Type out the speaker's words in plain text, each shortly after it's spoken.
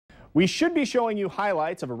We should be showing you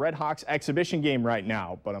highlights of a RedHawks exhibition game right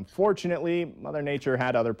now, but unfortunately, Mother Nature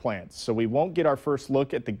had other plans. So we won't get our first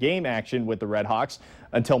look at the game action with the RedHawks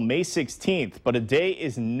until May 16th, but a day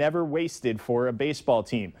is never wasted for a baseball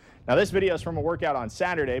team. Now, this video is from a workout on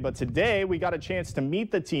Saturday, but today we got a chance to meet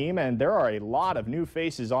the team, and there are a lot of new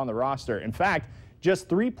faces on the roster. In fact, just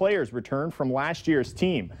 3 players returned from last year's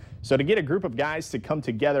team. So to get a group of guys to come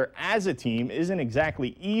together as a team isn't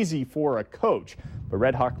exactly easy for a coach. But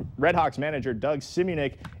RedHawks manager Doug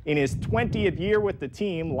Simunik, in his 20th year with the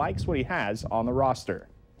team, likes what he has on the roster.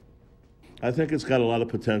 I think it's got a lot of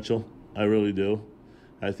potential. I really do.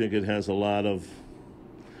 I think it has a lot of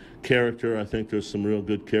character. I think there's some real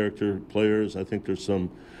good character players. I think there's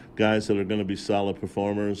some guys that are going to be solid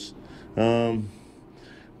performers. Going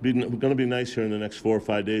to be nice here in the next 4 or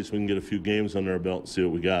 5 days. We can get a few games under our belt and see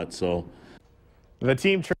what we got. So, the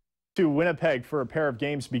team travels to Winnipeg for a pair of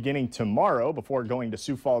games beginning tomorrow before going to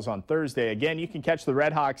Sioux Falls on Thursday. Again, you can catch the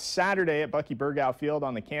RedHawks Saturday at Bucky Burgow Field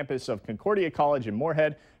on the campus of Concordia College in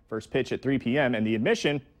Moorhead. First pitch at 3 p.m. and the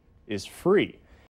admission is free.